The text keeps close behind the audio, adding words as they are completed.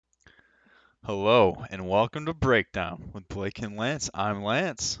Hello and welcome to Breakdown with Blake and Lance. I'm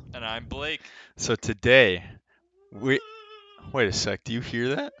Lance. And I'm Blake. So today, we wait a sec. Do you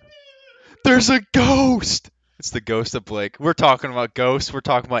hear that? There's a ghost. It's the ghost of Blake. We're talking about ghosts. We're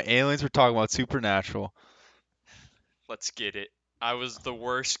talking about aliens. We're talking about supernatural. Let's get it. I was the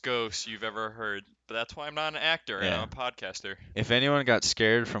worst ghost you've ever heard, but that's why I'm not an actor and I'm Yeah. a podcaster. If anyone got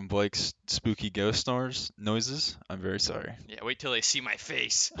scared from Blake's spooky ghost noises, I'm very sorry. Yeah, wait till they see my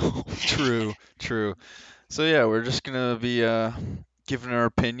face. True, true. So yeah, we're just gonna be giving our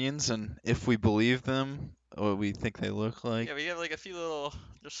opinions and if we believe them, what we think they look like. Yeah, we have like a few little.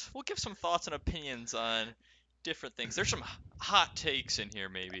 Just we'll give some thoughts and opinions on different things. There's some hot takes in here,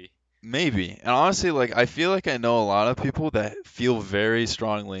 maybe. Maybe. And honestly, like I feel like I know a lot of people that feel very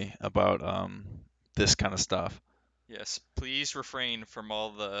strongly about this kind of stuff. Yes, please refrain from all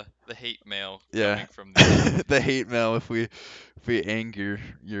the hate mail Yeah. coming from these. The hate mail if we anger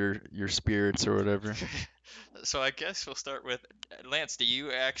your spirits or whatever. So I guess we'll start with Lance. Do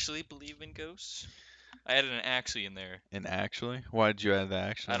you actually believe in ghosts? I added an actually in there. And actually, why did you add that I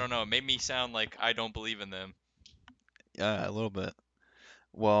actually? don't know. It made me sound like I don't believe in them. Yeah, a little bit.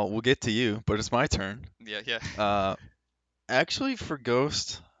 Well, we'll get to you, but it's my turn. Yeah, yeah. Uh actually for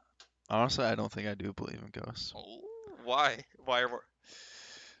Ghost, honestly, I don't think I do believe in ghosts. Oh, why? Why are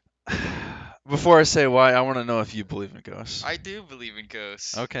Before I say why, I want to know if you believe in ghosts. I do believe in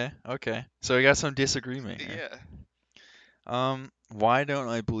ghosts. Okay, okay. So we got some disagreement here. Yeah. Why don't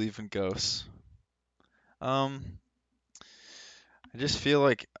I believe in ghosts? Um, I just feel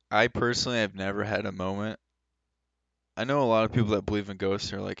like I personally have never had a moment. I know a lot of people that believe in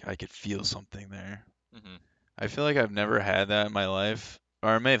ghosts are like, I could feel something there. hmm I feel like I've never had that in my life, or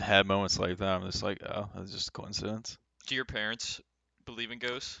I may have had moments like that. I'm just like, oh, that's just a coincidence. Do your parents believe in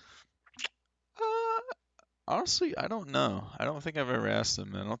ghosts? Uh, Honestly, I don't know. I don't think I've ever asked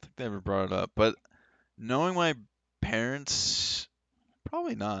them. I don't think they ever brought it up. But knowing my parents,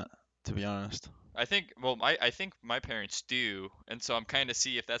 probably not, to be honest. I think my parents do, and so I'm kind of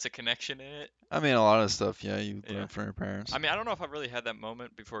see if that's a connection in it. I mean, a lot of stuff, yeah, you learn Yeah. from your parents. I mean, I don't know if I've really had that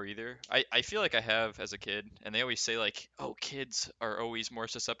moment before either. I feel like I have as a kid, and they always say like, oh, kids are always more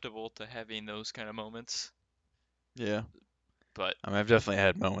susceptible to having those kind of moments. Yeah. But I mean, I've definitely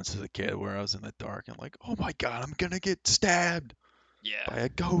had moments as a kid where I was in the dark and like, oh my God, I'm gonna get stabbed yeah, by a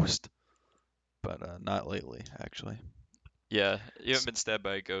ghost. But not lately, actually. yeah, you haven't S- been stabbed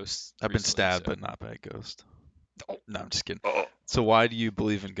by a ghost I've been recently, stabbed, so. but not by a ghost. Oh, No, I'm just kidding. oh. So why do you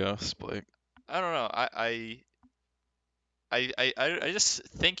believe in ghosts, Blake? I don't know. I just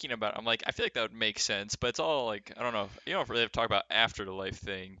thinking about it, I'm like, I feel like that would make sense, but it's all like, I don't know. You don't really have to talk about after the life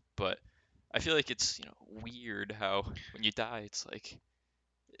thing, but I feel like it's, weird how when you die, it's like,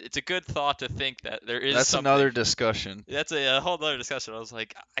 it's a good thought to think that there is That's another something. discussion. That's a whole other discussion. I was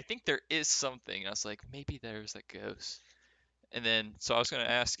like, I think there is something. I was like, maybe there's a ghost. And then, so I was going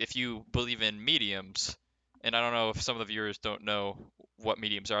to ask if you believe in mediums, and I don't know if some of the viewers don't know what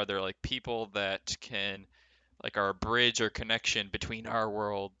mediums are. They're like people that can like our bridge or connection between our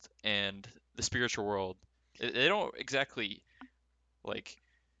world and the spiritual world. They don't exactly like,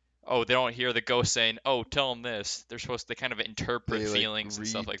 oh, they don't hear the ghost saying, "Oh, tell them this." They're supposed to kind of interpret They like feelings and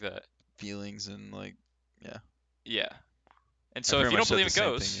stuff read like that. feelings and like, yeah. Yeah. And I so if pretty you much don't said believe the in same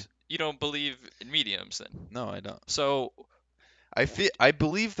thing. ghosts, you don't believe in mediums then. No, I don't. So, I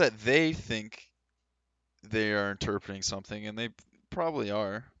believe that they think they are interpreting something, and they probably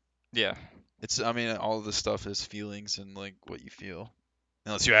are. yeah. I mean, all of this stuff is feelings and like what you feel.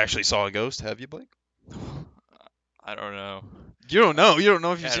 Unless you actually saw a ghost, have you, Blake? I don't know. You don't know. You don't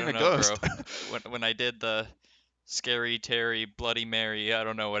know if you've I seen don't a know, bro. ghost. When I did the Scary Terry Bloody Mary, I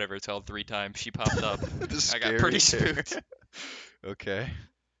don't know whatever it's called 3 times, she popped up. The I got pretty scary terror. spooked. Okay.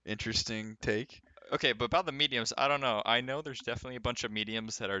 Interesting take. Okay, but about the mediums, I don't know. I know there's definitely a bunch of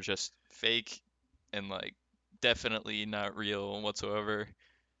mediums that are just fake and like definitely not real whatsoever.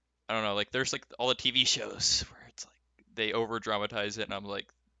 I don't know, like there's like all the TV shows where it's like they over dramatize it and I'm like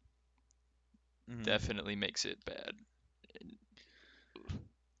Hmm. definitely makes it bad.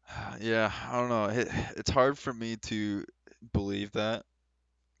 Yeah, I don't know. It's hard for me to believe that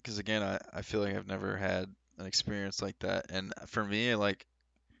because again, I feel like I've never had an experience like that. And for me, like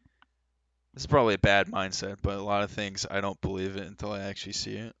this is probably a bad mindset, but a lot of things I don't believe it until I actually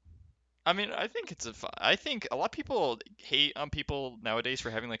see it. I mean, I think I think a lot of people hate on people nowadays for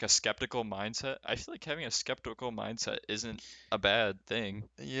having like a skeptical mindset. I feel like having a skeptical mindset isn't a bad thing.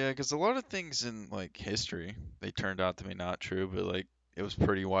 Yeah, because a lot of things in like history, they turned out to be not true, but like it was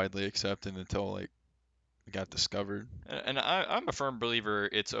pretty widely accepted until like it got discovered. And I'm a firm believer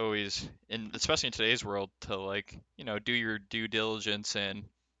it's always, especially in today's world, to like, do your due diligence and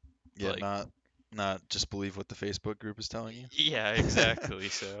Yeah, Like, not just believe what the Facebook group is telling you. yeah, exactly.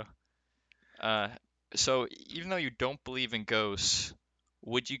 Uh, so even though you don't believe in ghosts,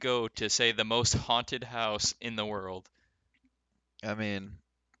 would you go to say the most haunted house in the world? I mean,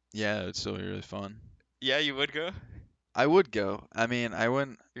 yeah, it's still really fun. Yeah, you would go? I would go. I mean, I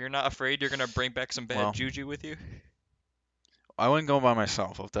wouldn't. You're not afraid you're gonna bring back some bad Well, juju with you? I wouldn't go by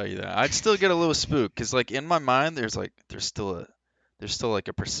myself. I'll tell you that. I'd still get a little spooked because, like, in my mind, there's still like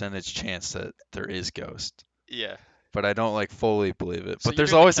a percentage chance that there is ghost, Yeah. but I don't like fully believe it. So But you're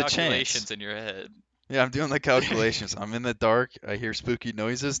there's doing the always a chance. calculations in your head. Yeah, I'm doing the calculations. I'm in the dark. I hear spooky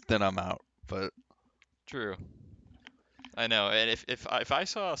noises, then I'm out. But True. I know. And if I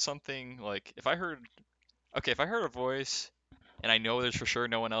saw something like if I heard a voice and I know there's for sure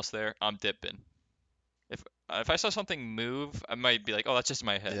no one else there, I'm dipping. If I saw something move, I might be like, oh, that's just in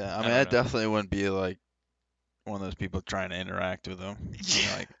my head. yeah, I I mean, don't I know. definitely wouldn't be like one of those people trying to interact with them. I'm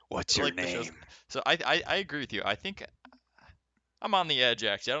Yeah. like, what's your Like the shows. name? So I agree with you. I think I'm on the edge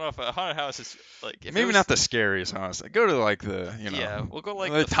actually. I don't know if a haunted house is like if it Maybe was not the scariest, honestly. Go to like yeah, we'll go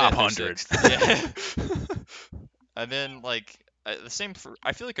like the the top fifth or 100. sixth. Yeah. And then like the same for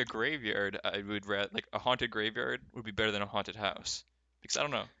I feel like a graveyard I would rather like a haunted graveyard would be better than a haunted house because I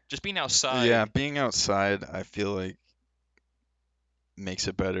don't know just being Yeah, outside being outside, I feel like makes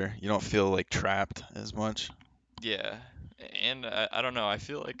it better. You don't feel like trapped as much. yeah and I don't know I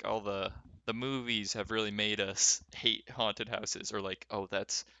feel like all the movies have really made us hate haunted houses or like oh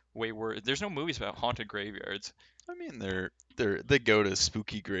that's way worse there's no movies about haunted graveyards I mean, they go to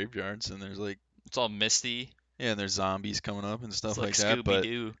spooky graveyards and there's like it's all misty yeah, and there's zombies coming up and it's stuff like like that, but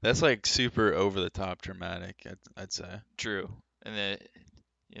Scooby-Doo that's like super over the top dramatic, I'd say. true and then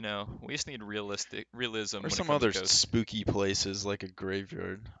we just need realism Or when it some comes to other ghosts spooky places like a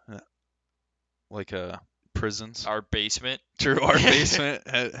graveyard, like prisons. our basement True, our basement.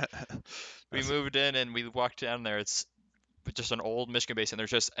 we That's moved in and we walked down there. It's just an old Michigan base, and there's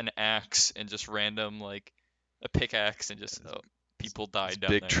just an axe and just random like a pickaxe and just people this died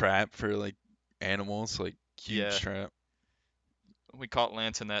down big there. trap for like animals, like Yeah, huge trap. we caught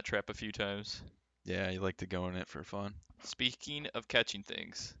Lance in that trap a few times. Yeah, you like to go in it for fun. Speaking of catching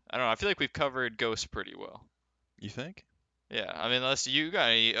things, I don't know. I feel like we've covered ghosts pretty well. You think? Yeah, I mean, unless you got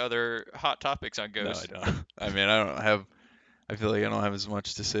any other hot topics on No, I ghosts, don't. I mean, I don't have. I feel like I don't have as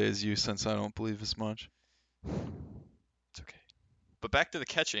much to say as you since I don't believe as much. it's okay. But back to the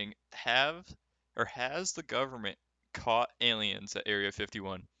catching. Has the government caught aliens at Area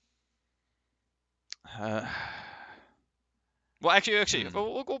 51? Uh, Well, actually, hmm.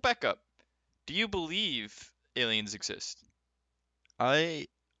 we'll go back up. Do you believe aliens exist? I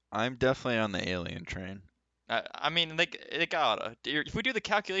I'm definitely on the alien train. I mean, they gotta. If we do the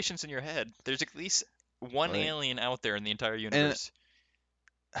calculations in your head, there's at least one Like, alien out there in the entire and universe.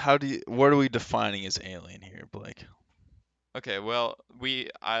 what are we defining as alien here, Blake? Okay, well,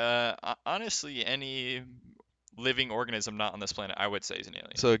 honestly, any living organism not on this planet, I would say is an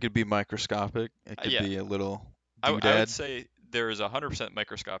alien. So it could be microscopic. It could Yeah, be a little I would doodad. say there is 100%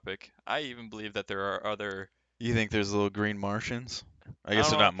 microscopic. I even believe that there are other. You think there's little green Martians? I I guess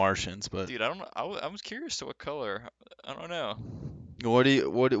don't they're know, not Martians, but dude. I don't know. I was curious to what color. I don't know. what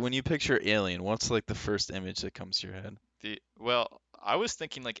when you picture alien, what's like the first image that comes to your head? Well, I was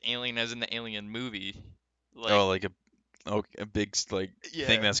thinking like Alien as in the Alien movie. Like, Oh, like a big like thing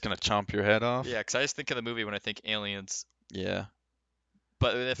yeah. that's gonna chomp your head off? Yeah, 'cause I just think of the movie when I think aliens. Yeah.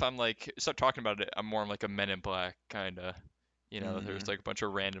 But if I'm like start talking about it, I'm more like a Men in Black kind of. There's Hmm. like a bunch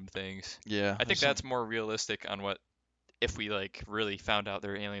of random things. Yeah. I There's think some. that's more realistic on what if we like really found out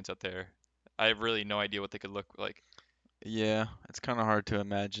there are aliens out there. I have really no idea what they could look like. Yeah. It's kind of hard to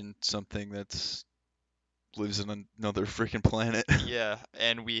imagine something that's lives in another freaking planet. Yeah,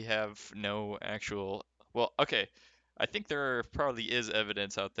 and we have no actual. Well, okay. I think there probably is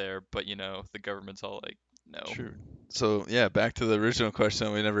evidence out there, but the government's all like, no. True. So yeah, back to the original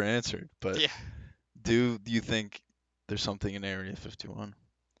question we never answered. But Yeah, do you think there's something in Area 51?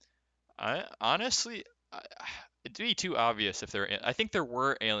 I honestly, I, it'd be too obvious if there. I think there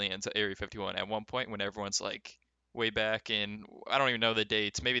were aliens at Area 51 at one point when everyone's like, way back in, I don't even know the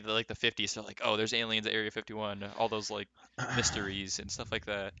dates. Maybe like the 50s. They're like, oh, there's aliens at Area 51. All those like mysteries and stuff like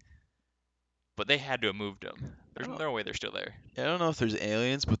that. But they had to have moved them. I There's don't. no way they're still there. I don't know if there's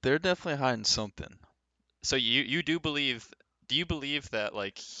aliens, but they're definitely hiding something. So you do believe? Do you believe that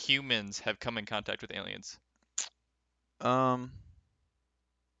like humans have come in contact with aliens? Um.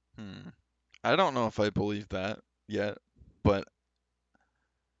 Hmm. I don't know if I believe that yet, but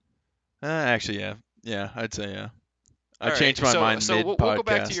actually, yeah, yeah, I'd say yeah. I All right. changed my mind So mid we'll go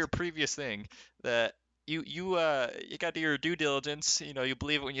back to podcast. your previous thing that you got to do your due diligence. You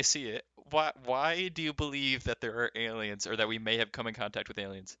believe it when you see it. Why do you believe that there are aliens or that we may have come in contact with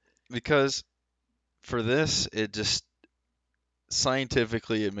aliens? Because for this, it just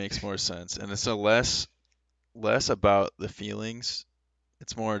scientifically it makes more sense, and it's a less about the feelings.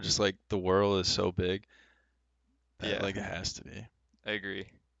 It's more just like the world is so big that Yeah, like it has to be. I agree.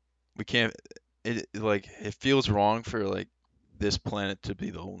 We can't. Like it feels wrong for like this planet to be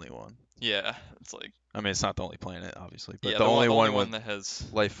the only one. Yeah, it's like I mean, it's not the only planet, obviously, but yeah, the the one only the only one one with that has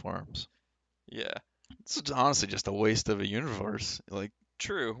life forms. yeah. It's honestly just a waste of a universe. Like,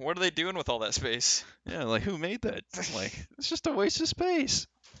 True. What are they doing with all that space? yeah, like who made that? Like, it's just a waste of space.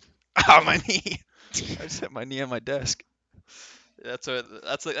 Ah, my knee. I just hit my knee on my desk. That's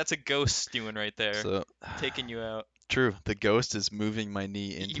a ghost doing right there, So, taking you out. true. The ghost is moving my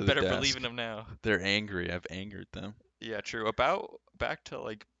knee You into the better believe in desk. them now. They're angry. I've angered them. Yeah, true. About back to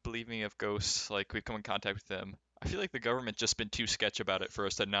like believing of ghosts, like we've come in contact with them. I feel like the government just been too sketch about it for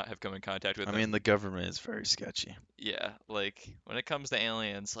us to not have come in contact with I them. mean, the government is very sketchy. Yeah, like when it comes to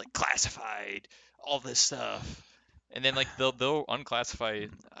aliens, like classified, all this stuff. And then like they'll unclassify.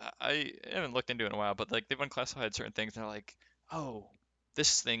 I haven't looked into it in a while, but like they've unclassified certain things. And they're like, oh,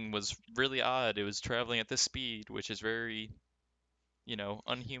 this thing was really odd. It was traveling at this speed, which is very,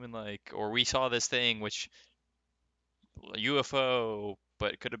 unhuman-like. Or we saw this thing, which UFO,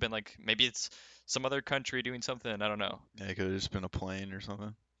 but it could have been like maybe it's some other country doing something. I don't know. Yeah, it could have just been a plane or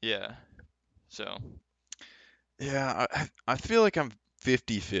something. Yeah. So Yeah, I feel like I'm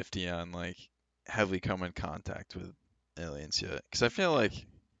 50-50 on like have we come in contact with aliens yet? Because I feel like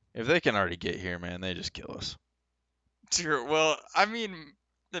if they can already get here, man, they just kill us. true. Well, I mean,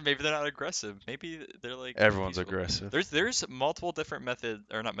 then maybe they're not aggressive. Maybe they're like Everyone's peaceful. aggressive. There's multiple different methods,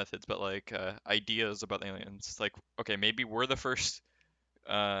 or not methods, but like ideas about aliens. Like, okay, maybe we're the first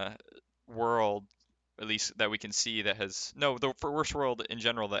uh world, at least that we can see that has no the first world in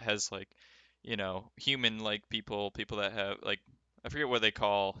general that has like, human like people that have like I forget what they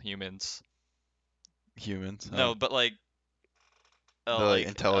call humans. Humans, No, but like the like like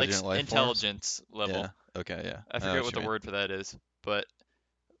intelligent life forms. intelligence level. Yeah. Okay. Yeah. I I know forget what what you the mean. word for that is, but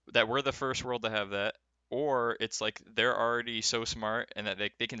that we're the first world to have that, or it's like they're already so smart and that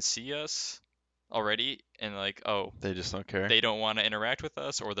they can see us already and like, oh, They just don't care. they don't want to interact with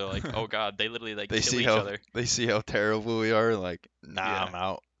us, or they're like, oh God, they literally like They kill see each how other. they see how terrible we are. Like, nah, Yeah. I'm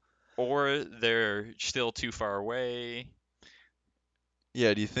out. Or they're still too far away.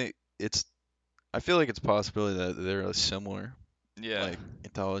 Yeah. Do you think it's? I feel like it's a possibility that they're similar, Yeah. like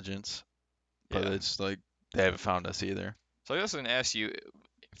intelligence, but Yeah. it's like they haven't found us either. So I was gonna ask you,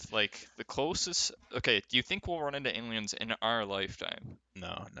 if, like the closest. Okay, do you think we'll run into aliens in our lifetime?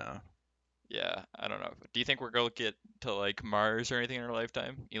 No, no. Yeah, I don't know. Do you think we're gonna get to like Mars or anything in our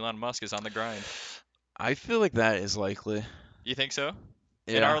lifetime? Elon Musk is on the grind. I feel like that is likely. You think so?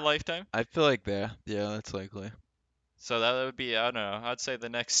 In Yeah, our lifetime? I feel like that. Yeah, that's likely. So that would be, I don't know, I'd say the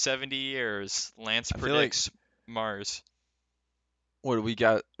next 70 years, Lance I feel like predicts Mars. what we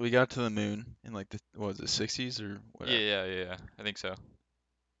got to the moon in like the what was it 60s or Yeah, whatever. yeah, yeah, yeah. I think so.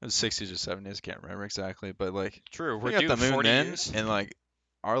 It was 60s or 70s, can't remember exactly, but like True, if we're we got due the moon 40 then years. and like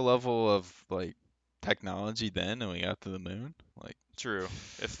our level of like technology then and we got to the moon, like True.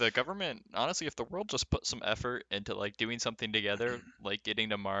 If the government, honestly, if the world just put some effort into like doing something together, like getting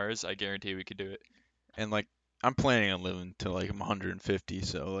to Mars, I guarantee we could do it. and like I'm planning on living to like I'm 150,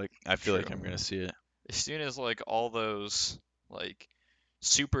 so like I feel True. like I'm gonna see it. As soon as like all those like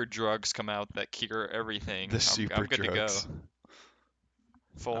super drugs come out that cure everything, The I'm super good to go. drugs.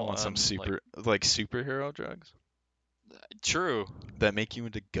 I Full want some on like superhero drugs true. that make you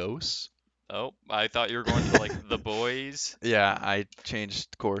into ghosts. Oh, I thought you were going to like The Boys, Yeah, I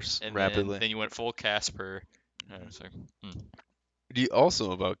changed course and then rapidly. then you went full Casper. I was like, Do you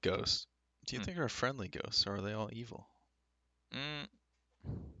also about ghosts? Do you hmm. think are friendly ghosts or are they all evil? Mm.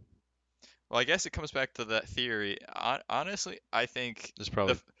 Well, I guess it comes back to that theory. Honestly, I think There's the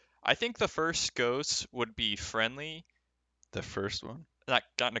probably I think the first ghosts would be friendly, the first one. not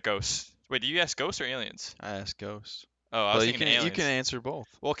a ghost. Wait, did you ask ghosts or aliens? I asked ghosts. Oh, I was Well, you thinking can aliens. answer both.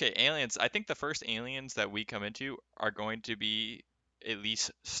 Well, okay, aliens. I think the first aliens that we come into are going to be at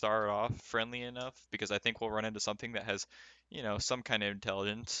least start off friendly enough because I think we'll run into something that has, some kind of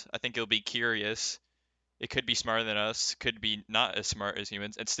intelligence. I think it'll be curious. It could be smarter than us, could be not as smart as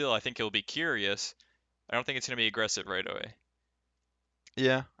humans, and still I think it'll be curious. I don't think it's going to be aggressive right away.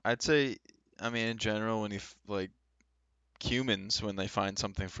 Yeah, I'd say. I mean, in general, when like humans, when they find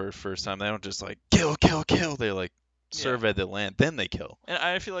something for the first time, they don't just like kill, kill, kill. They like Yeah. survey the land, then they kill. And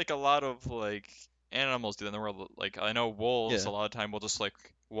I feel like a lot of like animals do in the world. Like I know wolves Yeah, a lot of time will just like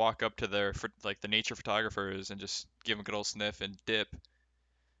walk up to their like the nature photographers and just give them a good old sniff and dip.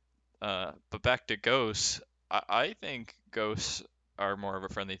 But back to ghosts, I think ghosts are more of a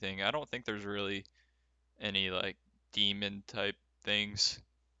friendly thing. I don't think there's really any like demon type things,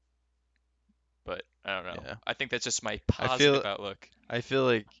 but I don't know. Yeah. I think that's just my I feel positive outlook. I feel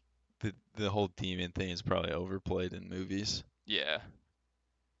like the whole demon thing is probably overplayed in movies. Yeah,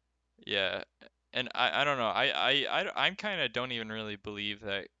 yeah, and I don't know. I'm kind of don't even really believe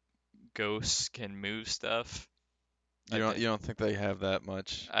that ghosts can move stuff. I think You don't think they have that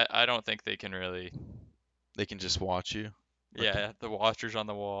much? I don't think they can really. They can just watch you? What the? Yeah, the watchers on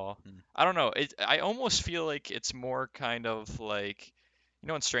the wall. Hmm. I don't know. I almost feel like it's more kind of like,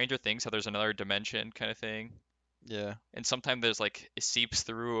 in Stranger Things, how there's another dimension kind of thing, Yeah. and sometimes there's like it seeps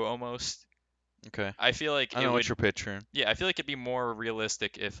through almost. Okay. I feel like I it know what would, you're picturing. yeah, I feel like it'd be more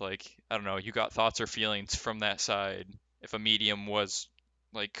realistic if like, I don't know, you got thoughts or feelings from that side. If a medium was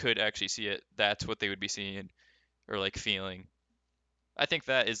like could actually see it, that's what they would be seeing or like feeling. I think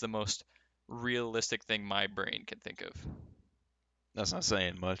that is the most realistic thing my brain can think of. That's not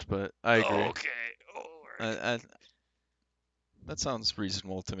saying much, but I agree. Okay. Oh, I, that sounds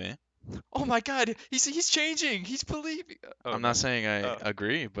reasonable to me. oh my God, he's changing. He's believing. Oh I'm no. not saying I Oh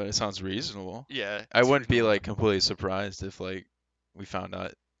agree, but it sounds reasonable. yeah, I it's wouldn't be reasonable. like completely surprised if like we found out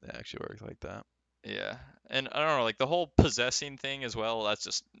it actually worked like Yeah, and I don't know, like the whole possessing thing as well. That's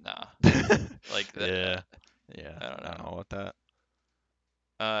just nah. that. Like that. Yeah. Yeah. I don't I don't know. know about that.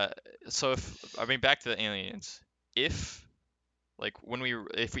 Uh, so if I mean back to the aliens, if like when we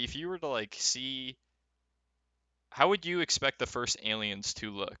if you were to like see, how would you expect the first aliens to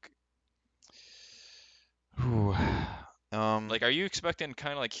look? Ooh. Like, are you expecting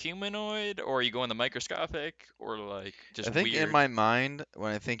kind of like humanoid, or are you going the microscopic, or like just I think in weird? my mind,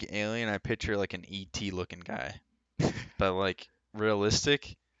 when I think alien, I picture like an ET looking guy. But like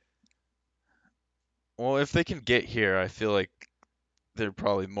realistic, well, if they can get here, I feel like they're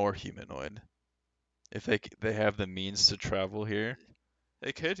probably more humanoid. If they have the means to travel here,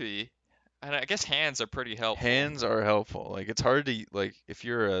 It could be. And I guess hands are pretty helpful. hands are helpful. Like it's hard to like if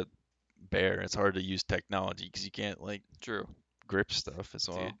you're a bear, it's hard to use technology because you can't like True. grip stuff as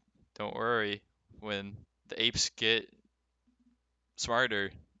Dude, well. don't worry. When the apes get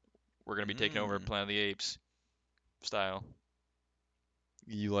smarter, we're gonna be taking over Mm, Planet of the Apes style.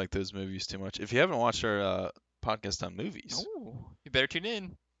 you like those movies too much. If you haven't watched our podcast on movies, Oh, you better tune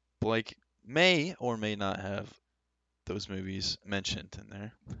in. Blake may or may not have those movies mentioned in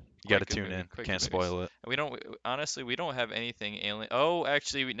there. You got to Quite good tune movie. in. Quite good Can't movies. spoil it. We don't honestly we don't have anything alien. Oh,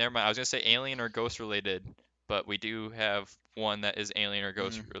 actually, never mind. I was gonna say alien or ghost related, but we do have one that is alien or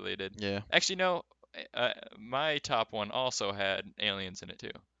ghost Mm, related. yeah. Actually, no. My top one also had aliens in it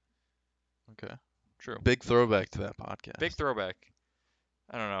too. Okay. True. Big throwback to that Big podcast. throwback.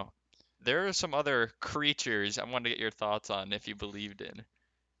 I don't know. There are some other creatures I wanted to get your thoughts on if you believed in,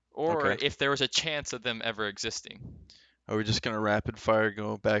 or Okay. if there was a chance of them ever existing. Are we just gonna rapid fire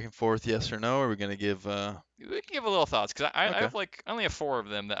go back and forth, yes or no? Or are we gonna give We can give a little thoughts because I Okay. have like I only have four of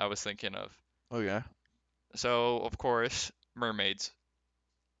them that I was thinking of. Okay. So of course, mermaids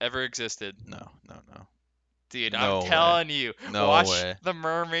ever existed. No, no, no. Dude, I'm No way. telling you, No watch way. the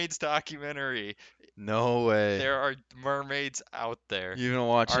mermaids documentary. No way. There are mermaids out there. You've been Our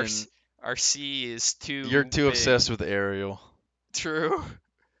watching our sea is you're too too big. obsessed with Ariel. True.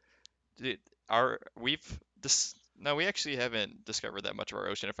 Dude, our we've this no, we actually haven't discovered that much of our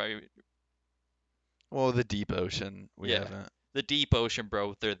ocean. If I Well, the deep ocean, we Yeah, haven't. the deep ocean,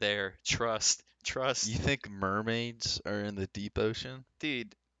 bro. They're there. Trust, You trust, think mermaids are in the deep ocean?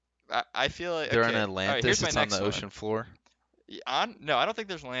 dude. I feel like They're in okay. All right, here's Atlantis, my it's on the next one. ocean floor. No, I don't think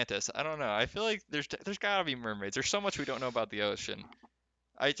there's Atlantis. I don't know. I feel like there's gotta be mermaids. There's so much we don't know about the ocean.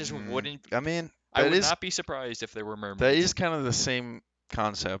 I just Mm, wouldn't. I mean, I would not be surprised if there were that mermaids, is kind of the same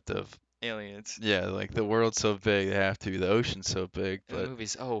concept of aliens. yeah, like the world's so big, they have to be. The ocean's so big, In the but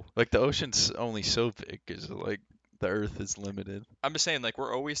movies, oh, like the ocean's only so big because like the Earth is limited. I'm just saying, like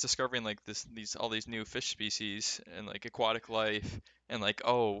we're always discovering like these all these new fish species and like aquatic life, and like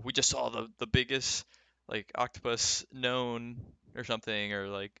oh, we just saw the biggest like octopus known or something, or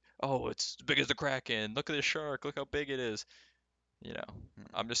like oh, it's as big as the Kraken. Look at this shark. Look how big it is. You know,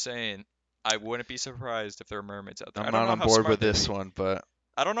 I'm just saying, I wouldn't be surprised if there are mermaids out there. I I'm don't not know on how board smart with they'd this be. one, but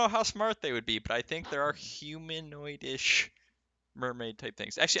I don't know how smart they would be, but I think there are humanoid-ish mermaid type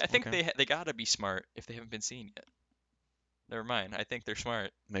things. Actually, I think okay. they gotta be smart if they haven't been seen yet. Never mind. I think they're smart.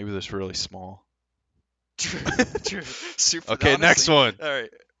 Maybe this really small. True, true. Super. Okay, next Honestly, one. all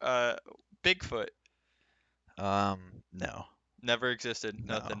right. Bigfoot No, never existed.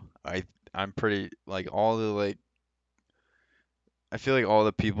 no. Nothing. I'm pretty like all the like I feel like all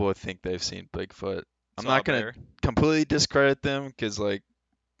the people would think they've seen Bigfoot. I'm Saw a not gonna bear. completely discredit them because like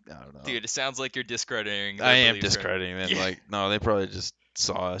I don't know. Dude, it sounds like you're discrediting I their am beliefs right discrediting them. Yeah. Like no, they probably just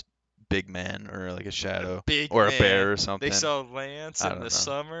saw a big man or like a A shadow big or a man. bear or They something. saw Lance I in the don't know.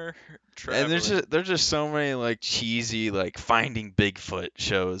 summer And traveling. there's just so many like cheesy like Finding Bigfoot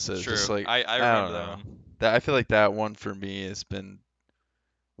shows that just True. like I I don't remember that know. one. That I feel like that one for me has been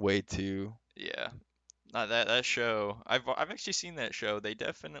way too Yeah. Not that show. I've actually seen that show. They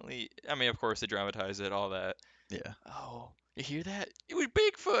definitely. I mean, of course, they dramatize it, all that. yeah. Oh, you hear that? It was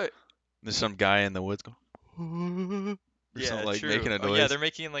Bigfoot. There's some guy in the woods going or something Yeah, like true. making a Oh yeah, noise. they're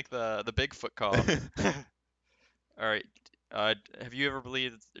making like the Bigfoot call. All right. Have you ever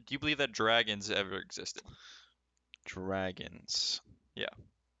believed? Do you believe that dragons ever existed? Dragons. Yeah.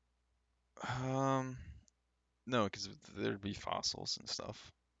 Um, no, because there'd be fossils and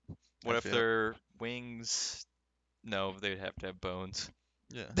stuff. I What if feel. their wings? No, they'd have to have bones.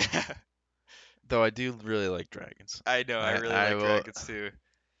 Yeah. Though I do really like dragons. I know. I really I like will. dragons too.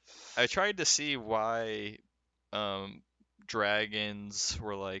 I tried to see why um dragons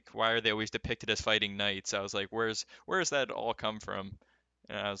were like why are they always depicted as fighting knights? I was like, where's that all come from?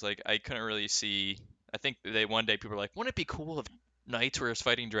 And I was like, I couldn't really see. I think they one day people were like, wouldn't it be cool if knights were just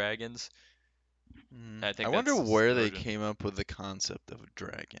fighting dragons? And I I think wonder that's just where the they origin. came up with the concept of a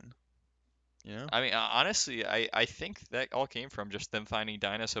dragon. You know? I mean, honestly, I think that all came from just them finding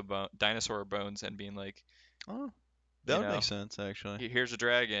dinosaur bones and being like, Oh, that you would make know, sense actually. Here's a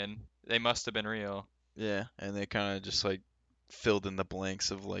dragon. They must have been real." Yeah, and they kind of just like filled in the blanks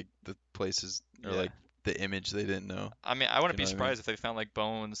of like the places or Yeah. like the image they didn't know. I mean, I Do wouldn't you be know what I mean? surprised if they found like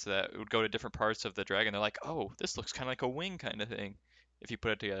bones that would go to different parts of the dragon. They're like, "Oh, this looks kind of like a wing kind of thing," if you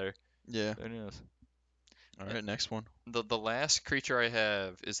put it together. Yeah. Who knows? All Eh, right, next one. The last creature I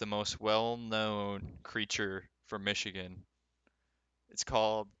have is the most well-known creature from Michigan. It's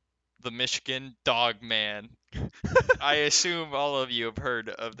called the Michigan Dog Man. I assume all of you have heard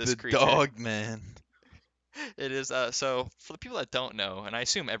of this The creature. dog man. It is so for the people that don't know, and I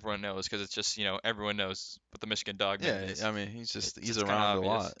assume everyone knows because it's just, everyone knows what the Michigan Dog Man Yeah, is. I mean he's It's kind of around a obvious.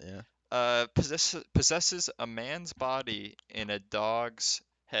 lot. Yeah. Possesses a man's body in a dog's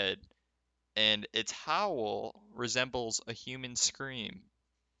head, and its howl resembles a human scream.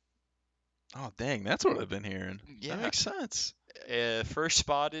 Oh dang, that's what I've been hearing. That Yeah, makes sense. first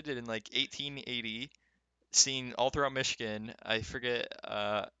spotted in like 1880, seen all throughout Michigan. I forget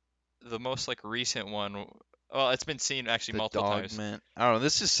the most like recent one. Well, it's been seen actually The multiple dog times. man. I don't know.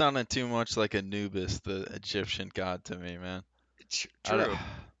 This just sounded too much like Anubis, the Egyptian god, to me, man. I don't. True,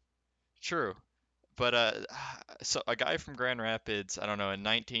 true. But so a guy from Grand Rapids, I don't know, in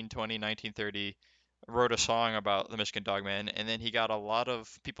 1920, 1930, wrote a song about the Michigan Dogman, and then he got a lot of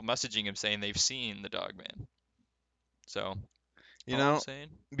people messaging him saying they've seen the Dogman. So You all I'm know, saying,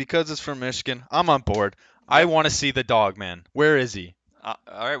 because it's from Michigan, I'm on board. I yep. want to see the dog man. Where is he? All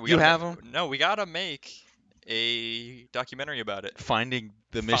right, we You gotta have him? no, we gotta make a documentary about it. Finding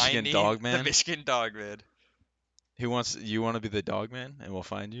the Michigan Finding dog the man. Michigan Dogman. Who wants? You want to be the dog man, and we'll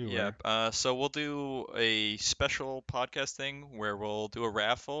find you. Yep. Where? So we'll do a special podcast thing where we'll do a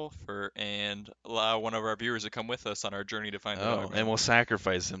raffle and allow one of our viewers to come with us on our journey to find the Oh, and Dogman. we'll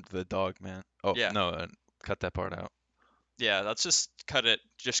sacrifice him to the dog man. Oh Yeah. no, cut that part out. Yeah, let's just cut it.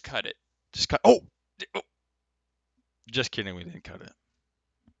 Just cut it. Just cut. Oh, Oh, just kidding. We didn't cut it.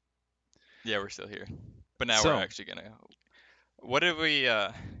 yeah, we're still here. But now we're So, actually gonna. What did we?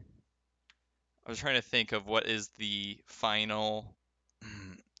 I was trying to think of what is the final.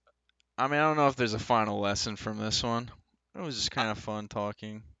 I mean, I don't know if there's a final lesson from this one. It was just Uh, kind of fun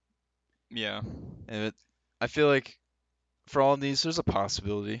talking, yeah, and I feel like for all of these, there's a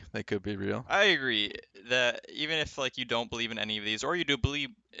possibility they could be real. I agree that even if like you don't believe in any of these, or you do believe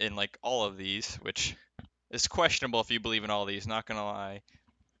in like all of these, which is questionable if you believe in all these, not gonna lie,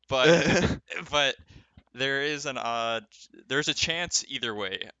 but but there's a chance either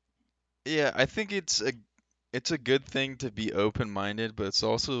way. Yeah, I think it's a good thing to be open-minded, but it's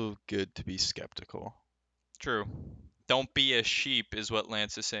also good to be skeptical. True. Don't be a sheep is what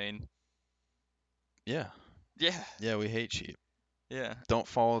Lance is saying. Yeah. Yeah, Yeah, we hate sheep. yeah. Don't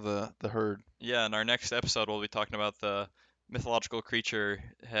follow the herd. Yeah, in our next episode, we'll be talking about the mythological creature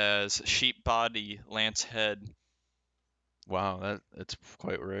has sheep body, lance head. Wow, that's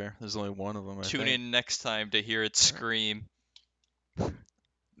quite rare. There's only one of them, I Tune think. in next time to hear it scream.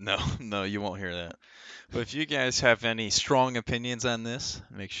 No, no, you won't hear that. But if you guys have any strong opinions on this,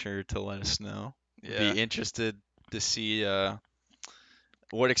 make sure to let us know. Yeah, Be interested to see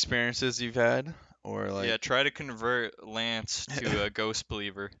what experiences you've had, or like yeah. Try to convert Lance to a ghost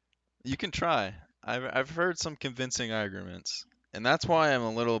believer. you can try. I've heard some convincing arguments. And that's why I'm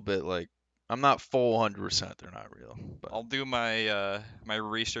a little bit like I'm not full 100% they're not real, but I'll do my my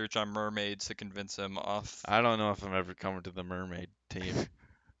research on mermaids to convince him off. I don't know if I'm ever coming to the mermaid team.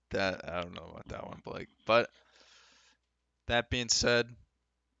 That I don't know about that one, Blake. But that being said,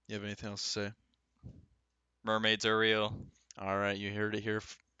 you have anything else to say? Mermaids are real. All right, you heard it here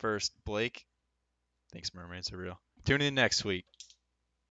first. Blake thinks mermaids are real. Tune in next week.